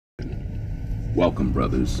Welcome,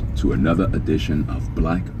 brothers, to another edition of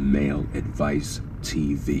Black Male Advice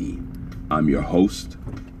TV. I'm your host,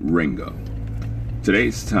 Ringo.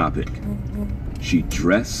 Today's topic: she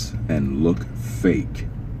dress and look fake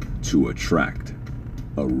to attract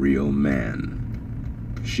a real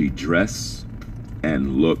man. She dress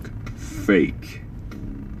and look fake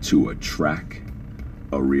to attract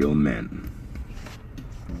a real man.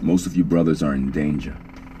 Most of you brothers are in danger.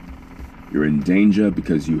 You're in danger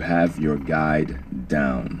because you have your guide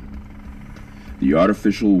down. The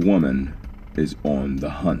artificial woman is on the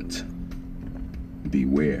hunt.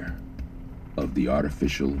 Beware of the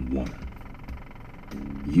artificial woman.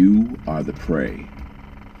 You are the prey.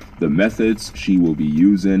 The methods she will be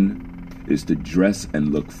using is to dress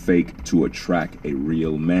and look fake to attract a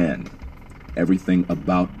real man. Everything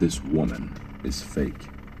about this woman is fake.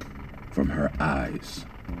 From her eyes,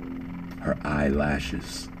 her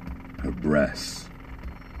eyelashes, her breasts,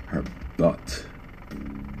 her butt,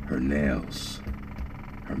 her nails,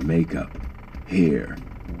 her makeup, hair,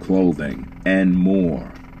 clothing, and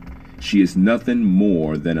more. She is nothing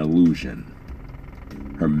more than illusion.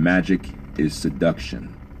 Her magic is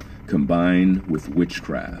seduction, combined with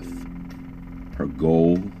witchcraft. Her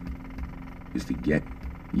goal is to get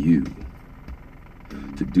you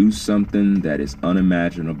to do something that is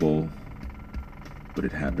unimaginable, but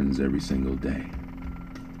it happens every single day.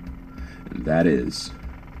 And that is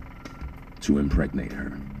to impregnate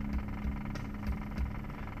her.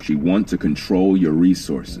 She wants to control your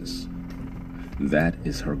resources. That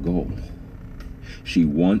is her goal. She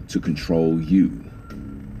wants to control you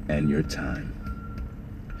and your time.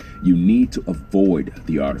 You need to avoid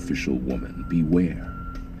the artificial woman. Beware.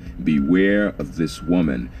 Beware of this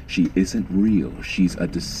woman. She isn't real. She's a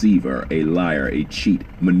deceiver, a liar, a cheat,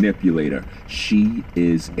 manipulator. She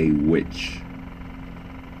is a witch.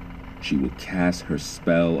 She will cast her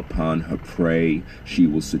spell upon her prey. She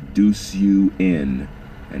will seduce you in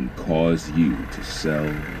and cause you to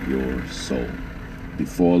sell your soul.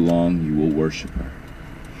 Before long, you will worship her.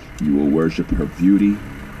 You will worship her beauty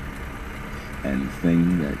and the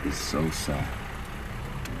thing that is so sad.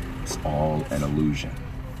 It's all an illusion.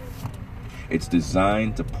 It's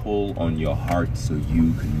designed to pull on your heart so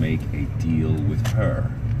you can make a deal with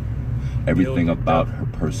her. Everything about her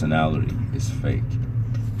personality is fake.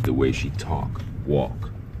 The way she talk, walk,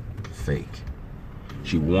 fake.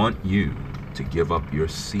 She want you to give up your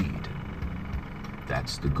seed.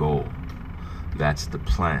 That's the goal. That's the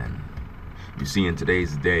plan. You see, in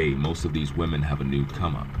today's day, most of these women have a new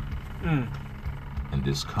come-up. And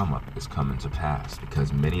this come-up is coming to pass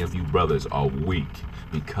because many of you brothers are weak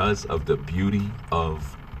because of the beauty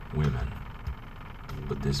of women.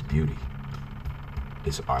 But this beauty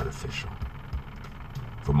is artificial.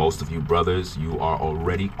 For most of you brothers, you are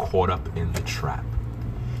already caught up in the trap.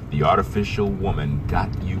 The artificial woman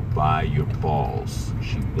got you by your balls.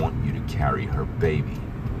 She wants you to carry her baby.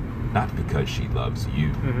 Not because she loves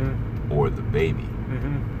you or the baby,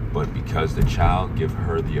 but because the child give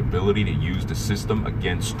her the ability to use the system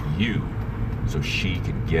against you so she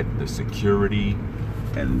can get the security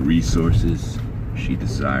and resources she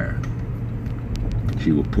desires.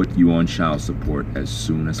 She will put you on child support as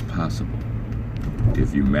soon as possible.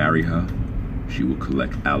 If you marry her, she will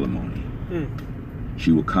collect alimony.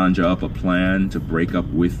 She will conjure up a plan to break up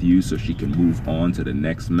with you so she can move on to the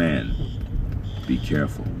next man. Be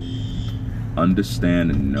careful.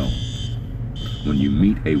 Understand and know. When you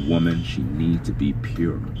meet a woman, she needs to be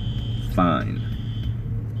pure, fine,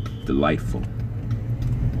 delightful.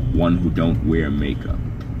 One who don't wear makeup.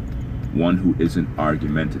 One who isn't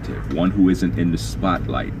argumentative. One who isn't in the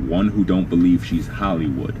spotlight. One who don't believe she's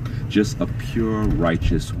Hollywood. Just a pure,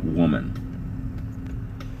 righteous woman.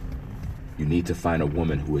 You need to find a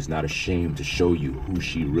woman who is not ashamed to show you who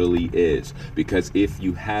she really is. Because if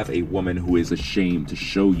you have a woman who is ashamed to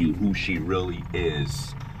show you who she really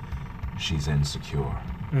is, she's insecure.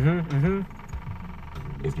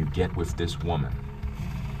 If you get with this woman,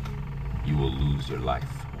 you will lose your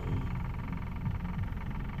life.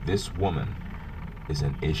 This woman is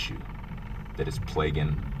an issue that is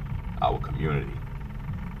plaguing our community.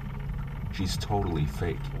 She's totally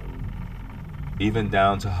fake. Even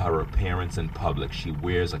down to her appearance in public, she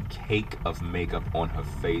wears a cake of makeup on her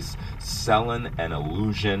face, selling an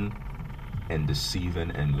illusion and deceiving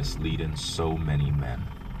and misleading so many men.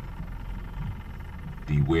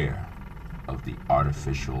 Beware of the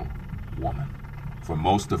artificial woman. For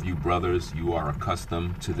most of you brothers, you are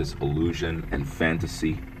accustomed to this illusion and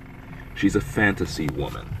fantasy. She's a fantasy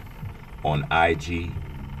woman on IG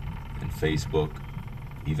and Facebook,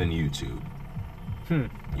 even YouTube.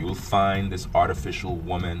 You will find this artificial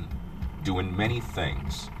woman doing many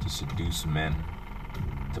things to seduce men,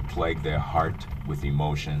 to plague their heart with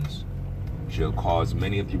emotions. She'll cause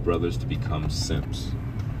many of you brothers to become simps.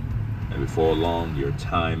 And before long, your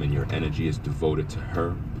time and your energy is devoted to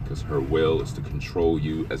her because her will is to control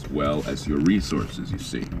you as well as your resources, you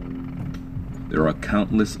see. There are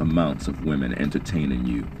countless amounts of women entertaining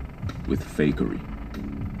you with fakery.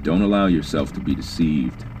 Don't allow yourself to be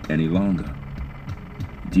deceived any longer.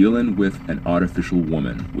 Dealing with an artificial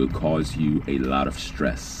woman will cause you a lot of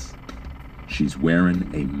stress. She's wearing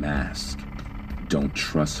a mask. Don't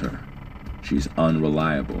trust her. She's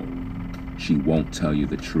unreliable. She won't tell you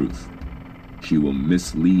the truth. She will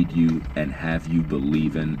mislead you and have you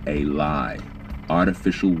believing a lie.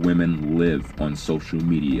 Artificial women live on social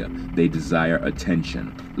media. They desire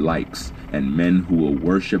attention, likes, and men who will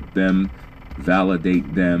worship them,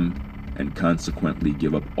 validate them, and consequently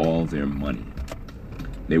give up all their money.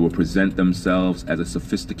 They will present themselves as a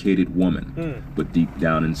sophisticated woman, but deep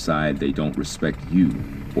down inside they don't respect you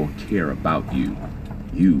or care about you.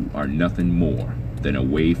 You are nothing more than a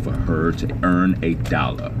way for her to earn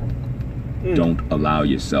 $1. Don't allow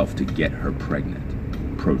yourself to get her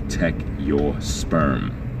pregnant. Protect your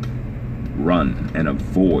sperm. Run and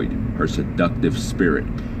avoid her seductive spirit.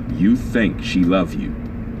 You think she loves you.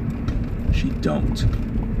 She don't.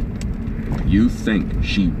 You think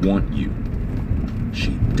she want you.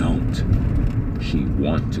 She don't. She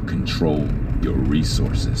want to control your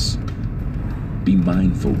resources. Be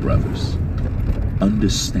mindful, brothers.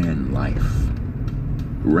 Understand life.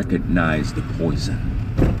 Recognize the poison.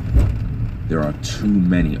 There are too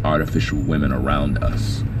many artificial women around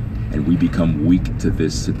us, and we become weak to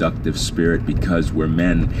this seductive spirit because we're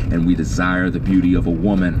men and we desire the beauty of a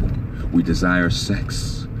woman. We desire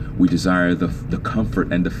sex. We desire the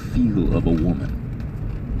comfort and the feel of a woman.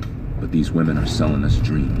 But these women are selling us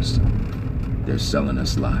dreams. They're selling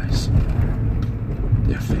us lies.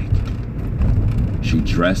 They're fake. She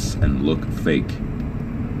dress and look fake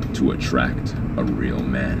to attract a real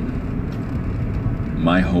man.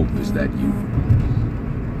 My hope is that you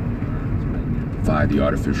find the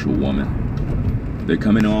artificial woman. They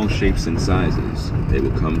come in all shapes and sizes. They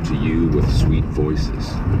will come to you with sweet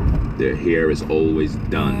voices. Their hair is always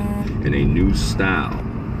done in a new style,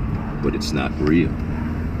 but it's not real.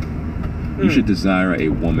 You should desire a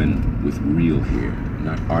woman with real hair,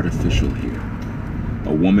 not artificial hair.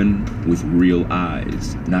 A woman with real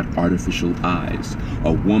eyes, not artificial eyes.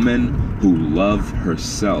 A woman who loves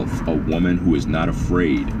herself. A woman who is not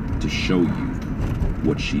afraid to show you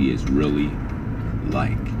what she is really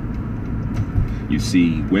like. You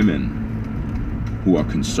see, women who are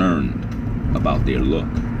concerned about their look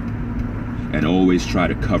and always try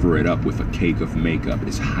to cover it up with a cake of makeup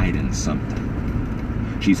is hiding something.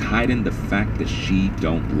 She's hiding the fact that she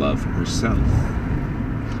don't love herself.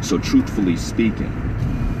 So truthfully speaking,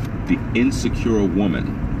 the insecure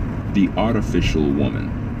woman, the artificial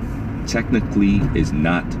woman, technically is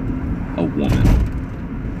not a woman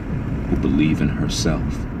who believes in herself.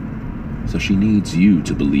 So she needs you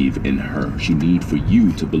to believe in her. She needs for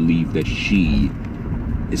you to believe that she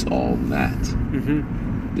is all that.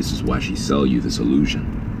 This is why she sells you this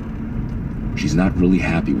illusion. She's not really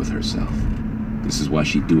happy with herself. This is why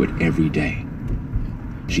she do it every day.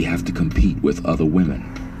 She have to compete with other women.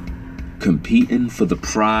 Competing for the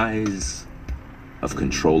prize of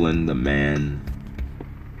controlling the man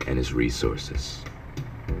and his resources.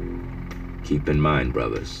 Keep in mind,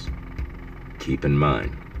 brothers. Keep in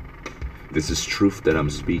mind. This is truth that I'm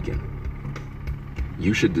speaking.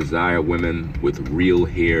 You should desire women with real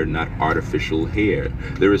hair, not artificial hair.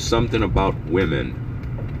 There is something about women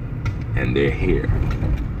and their hair.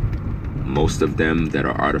 Most of them that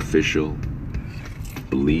are artificial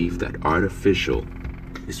believe that artificial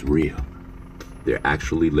is real. They're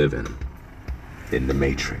actually living in the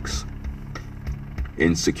matrix.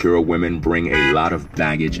 Insecure women bring a lot of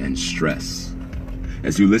baggage and stress.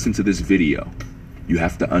 As you listen to this video, you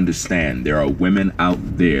have to understand there are women out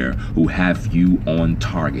there who have you on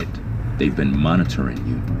target. They've been monitoring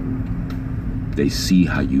you. They see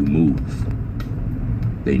how you move.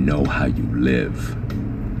 They know how you live.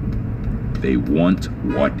 They want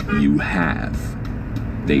what you have.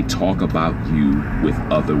 They talk about you with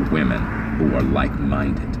other women who are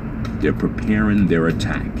like-minded. They're preparing their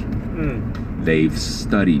attack. They've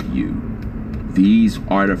studied you. These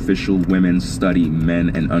artificial women study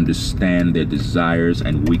men and understand their desires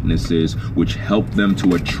and weaknesses, which help them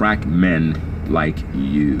to attract men like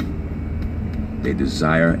you. They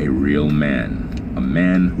desire a real man, a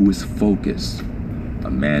man who is focused, a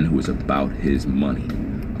man who is about his money,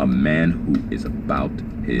 a man who is about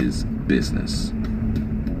his business.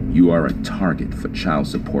 You are a target for child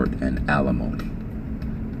support and alimony.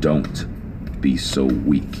 Don't be so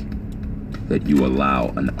weak that you allow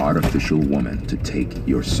an artificial woman to take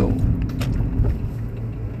your soul.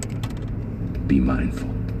 Be mindful.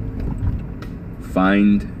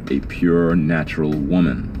 Find a pure, natural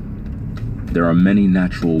woman. There are many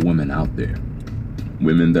natural women out there.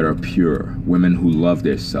 Women that are pure, women who love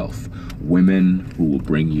their self, women who will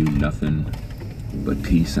bring you nothing but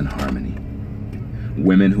peace and harmony.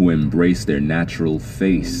 Women who embrace their natural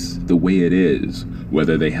face the way it is,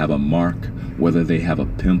 whether they have a mark, whether they have a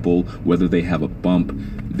pimple, whether they have a bump.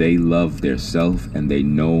 They love their self and they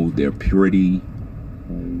know their purity,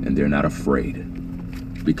 and they're not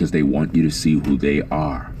afraid because they want you to see who they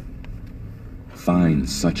are. Find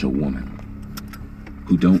such a woman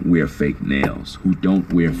who don't wear fake nails, who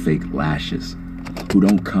don't wear fake lashes, who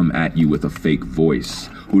don't come at you with a fake voice,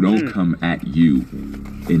 who don't come at you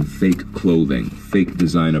in fake clothing, fake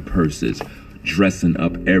designer purses, dressing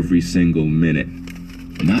up every single minute.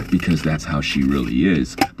 Not because that's how she really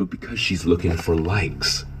is, but because she's looking for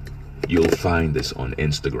likes. You'll find this on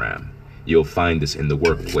Instagram. You'll find this in the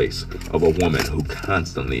workplace of a woman who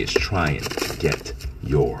constantly is trying to get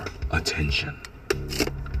your attention.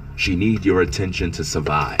 She needs your attention to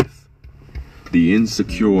survive. The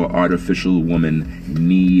insecure artificial woman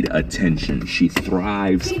needs attention. She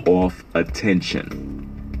thrives off attention.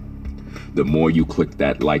 The more you click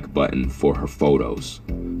that like button for her photos,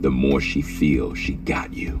 the more she feels she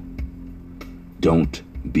got you. Don't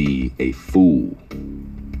be a fool.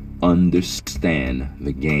 Understand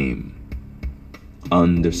the game.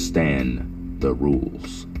 Understand the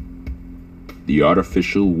rules. The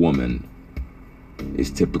artificial woman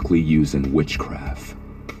is typically using witchcraft.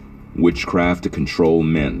 Witchcraft to control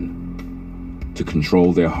men, to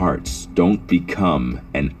control their hearts. Don't become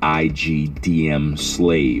an IGDM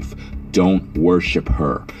slave. Don't worship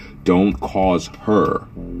her. Don't cause her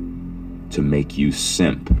to make you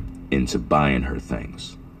simp into buying her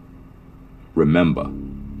things. Remember,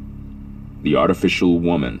 the artificial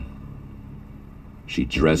woman, she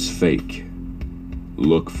dress fake,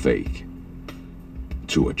 look fake,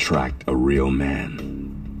 to attract a real man.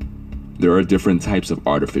 There are different types of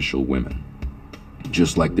artificial women,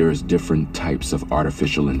 just like there is different types of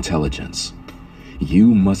artificial intelligence.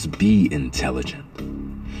 You must be intelligent.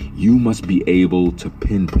 You must be able to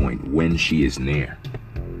pinpoint when she is near.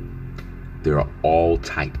 There are all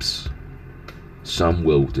types. Some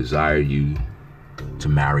will desire you to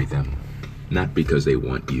marry them, not because they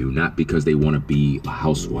want you, not because they want to be a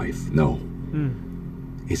housewife. No.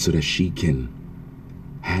 It's so that she can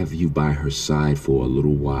have you by her side for a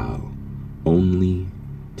little while, only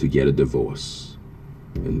to get a divorce,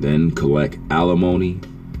 and then collect alimony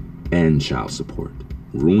and child support.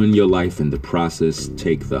 Ruin your life in the process,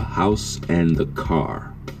 take the house and the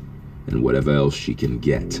car, and whatever else she can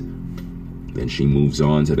get. Then she moves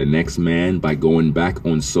on to the next man by going back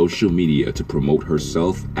on social media to promote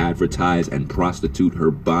herself, advertise, and prostitute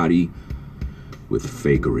her body with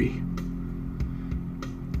fakery.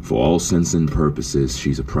 For all sense and purposes,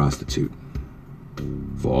 she's a prostitute.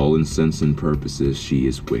 For all intents and purposes, she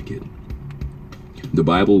is wicked. The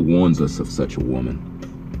Bible warns us of such a woman.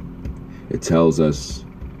 It tells us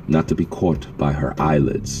not to be caught by her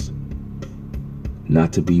eyelids,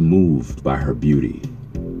 not to be moved by her beauty,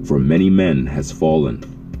 for many men has fallen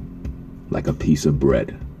like a piece of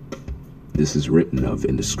bread. This is written of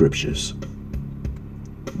in the scriptures.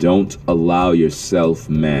 Don't allow yourself,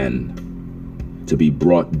 man, to be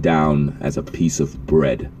brought down as a piece of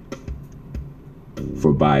bread,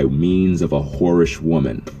 for by means of a whorish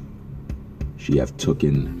woman, she have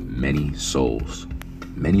taken many souls.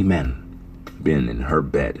 Many men been in her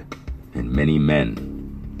bed, and many men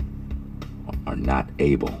are not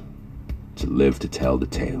able to live to tell the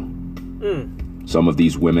tale. Some of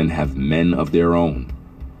these women have men of their own,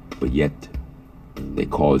 but yet they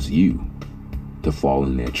cause you to fall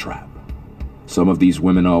in their trap. Some of these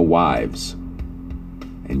women are wives,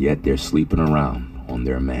 and yet they're sleeping around on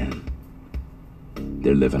their man.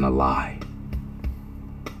 They're living a lie.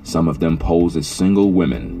 Some of them pose as single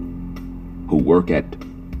women who work at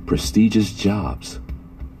prestigious jobs,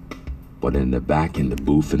 but in the back in the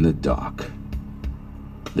booth in the dark,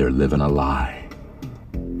 they're living a lie.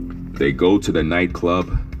 They go to the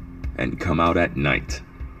nightclub and come out at night.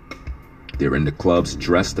 They're in the clubs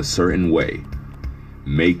dressed a certain way.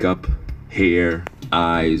 Makeup, hair,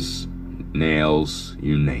 eyes, nails,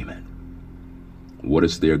 you name it. What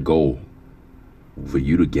is their goal? For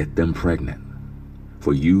you to get them pregnant.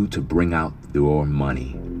 For you to bring out your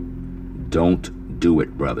money. Don't do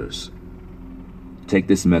it, brothers. Take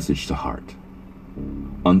this message to heart.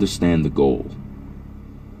 Understand the goal.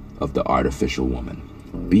 of the artificial woman.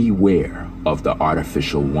 Beware of the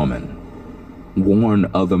artificial woman. Warn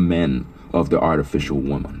other men of the artificial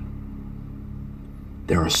woman.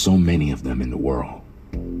 There are so many of them in the world.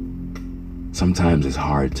 Sometimes it's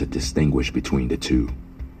hard to distinguish between the two.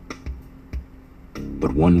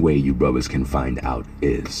 But one way you brothers can find out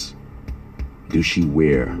is, does she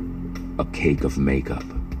wear a cake of makeup?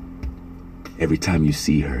 Every time you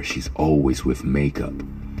see her, she's always with makeup.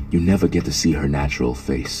 You never get to see her natural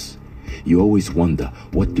face. You always wonder,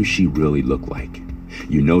 what does she really look like?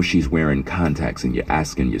 You know she's wearing contacts and you're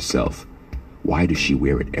asking yourself, why does she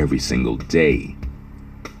wear it every single day?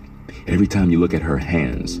 Every time you look at her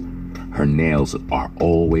hands, her nails are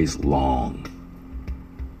always long.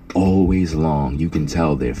 Always long. You can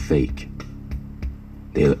tell they're fake.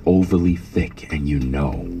 They're overly thick and you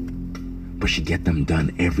know. But she get them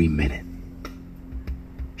done every minute.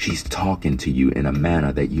 She's talking to you in a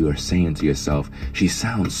manner that you are saying to yourself, she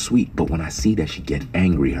sounds sweet, but when I see that she get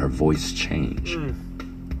angry, her voice change.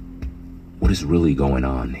 What is really going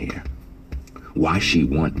on here? Why she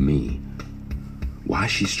want me? Why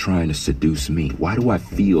she's trying to seduce me? Why do I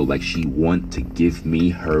feel like she want to give me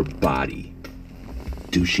her body?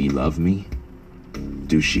 Do she love me?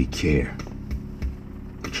 Do she care?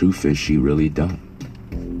 The truth is she really don't.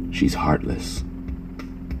 She's heartless.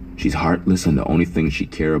 She's heartless and the only thing she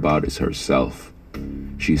care about is herself.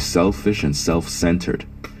 She's selfish and self-centered.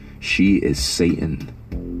 She is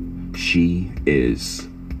Satan. She is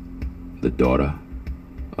the daughter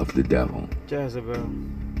of the devil. Jezebel.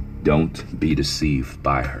 Don't be deceived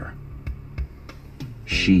by her.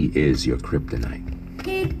 She is your kryptonite.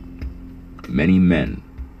 Many men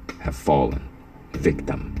have fallen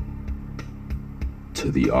victim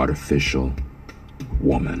to the artificial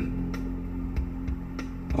woman.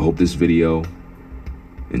 I hope this video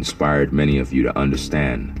inspired many of you to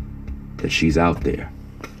understand that she's out there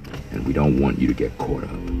and we don't want you to get caught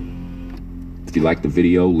up. If you like the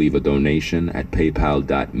video, leave a donation at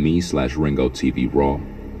paypal.me/Ringo TV Raw.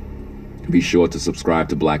 Be sure to subscribe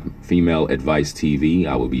to Black Female Advice TV.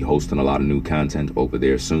 I will be hosting a lot of new content over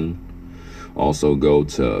there soon. Also go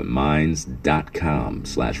to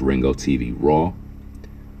minds.com/Ringo TV Raw,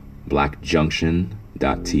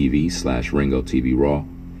 blackjunction.tv/Ringo TV Raw.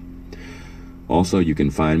 Also, you can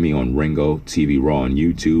find me on Ringo TV Raw on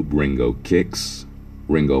YouTube, Ringo Kicks,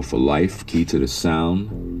 Ringo for Life, Key to the Sound,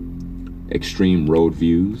 Extreme Road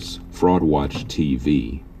Views, Fraud Watch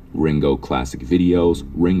TV, Ringo Classic Videos,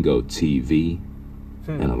 Ringo TV,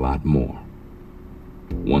 and a lot more.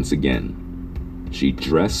 Once again, she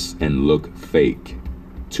dress and look fake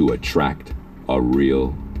to attract a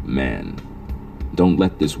real man. Don't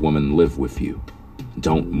let this woman live with you.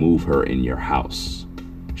 Don't move her in your house.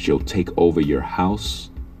 She'll take over your house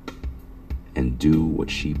and do what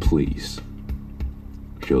she please.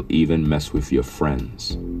 She'll even mess with your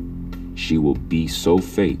friends. She will be so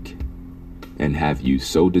fake and have you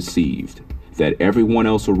so deceived that everyone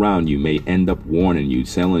else around you may end up warning you,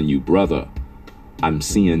 telling you, brother, I'm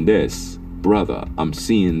seeing this. Brother, I'm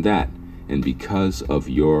seeing that. And because of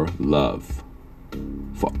your love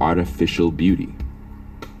for artificial beauty,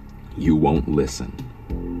 you won't listen.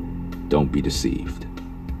 Don't be deceived.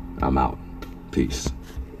 I'm out. Peace.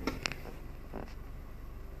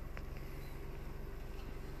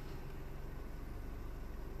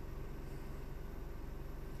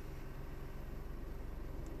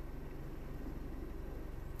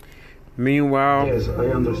 Meanwhile, yes,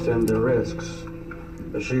 I understand the risks.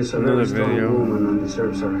 But she is a another very strong video. woman and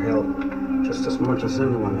deserves our help just as much as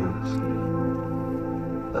anyone else.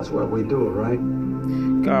 That's what we do, right?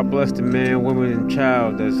 God bless the man, woman, and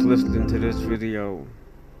child that's listening to this video.